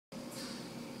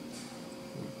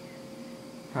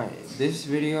Hi, this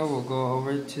video will go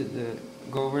over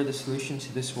the solution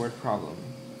to this word problem.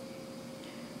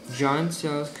 John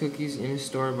sells cookies in a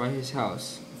store by his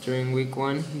house. During week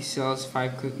 1, he sells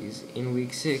 5 cookies. In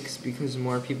week 6, because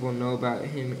more people know about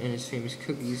him and his famous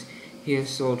cookies, he has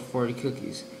sold 40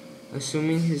 cookies.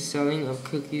 Assuming his selling of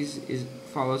cookies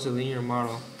follows a linear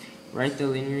model, write the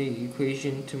linear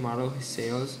equation to model his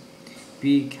sales.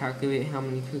 B. Calculate how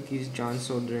many cookies John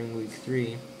sold during week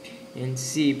 3. And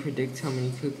C. Predict how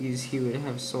many cookies he would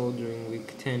have sold during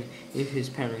week 10 if his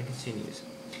pattern continues.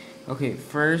 Okay,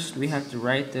 first we have to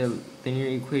write the linear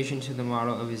equation to the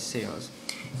model of his sales.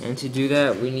 And to do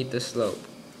that, we need the slope.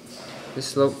 The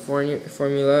slope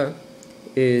formula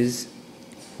is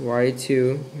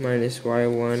y2 minus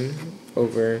y1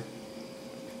 over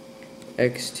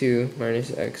x2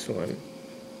 minus x1.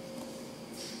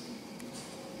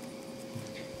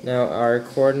 Now our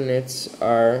coordinates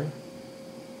are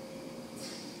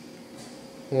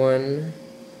 1,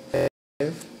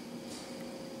 5,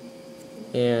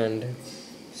 and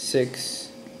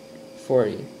 6,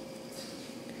 40.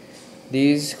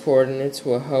 These coordinates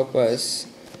will help us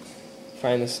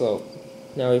find the slope.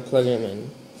 Now we plug them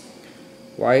in.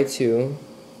 y2,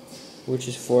 which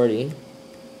is 40,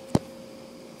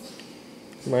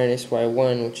 minus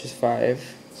y1, which is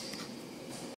 5,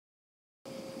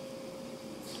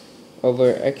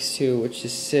 over x2, which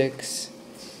is 6,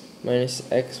 minus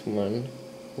x1,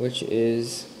 which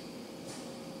is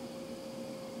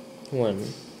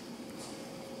 1.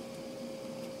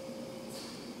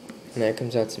 And that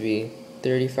comes out to be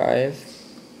 35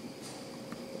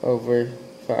 over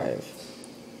 5,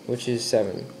 which is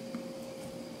 7.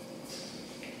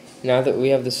 Now that we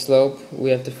have the slope,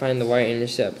 we have to find the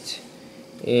y-intercept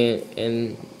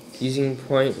and using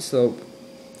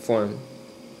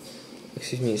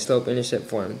slope-intercept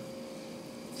form.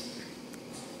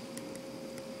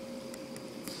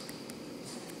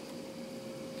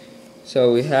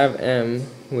 So we have M,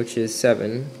 which is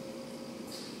 7,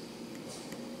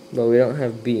 but we don't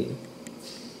have B.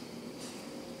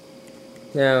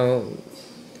 Now,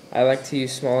 I like to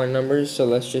use smaller numbers, so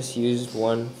let's just use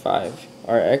 1, 5.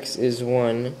 Our X is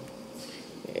 1,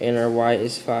 and our Y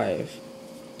is 5.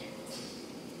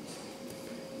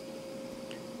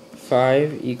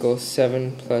 5 equals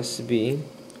 7 plus B.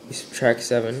 We subtract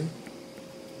 7,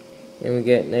 and we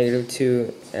get negative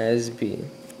 2 as B.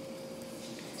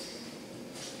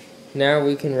 Now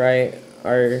we can write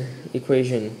our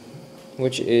equation,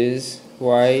 which is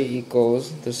y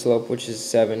equals the slope, which is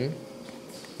 7,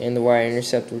 and the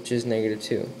y-intercept, which is negative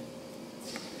 2.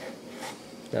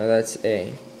 Now that's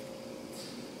A.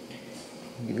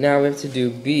 Now we have to do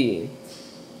B,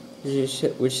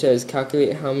 which says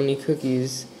calculate how many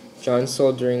cookies John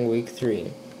sold during week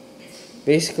 3.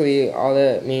 Basically, all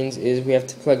that means is we have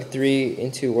to plug 3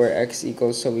 into where X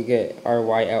equals so we get our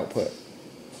Y output.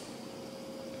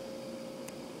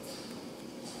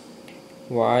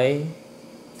 Y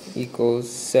equals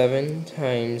 7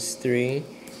 times 3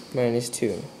 minus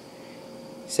 2.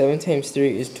 7 times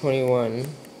 3 is 21,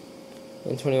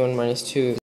 and 21 minus 2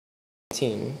 is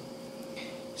 19.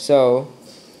 So,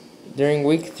 during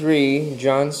week 3,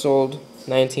 John sold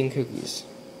 19 cookies.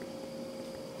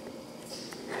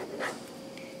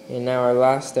 And now our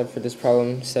last step for this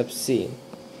problem, step C.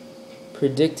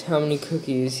 Predict how many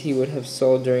cookies he would have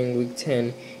sold during week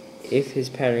 10 if his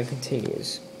pattern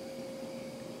continues.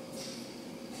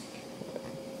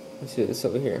 Let's do this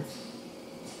over here.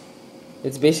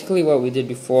 It's basically what we did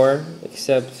before,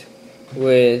 except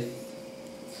now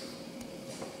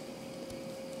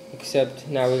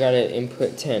we gotta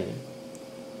input 10.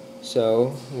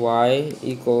 So y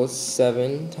equals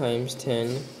 7 times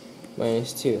 10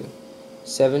 minus 2.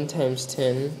 7 times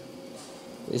 10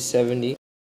 is 70,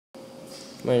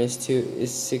 minus 2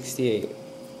 is 68.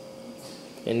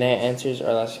 And that answers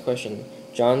our last question.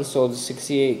 John sold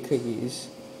 68 cookies.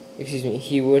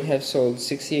 He would have sold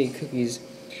 68 cookies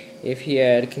if he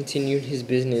had continued his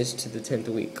business to the 10th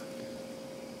week.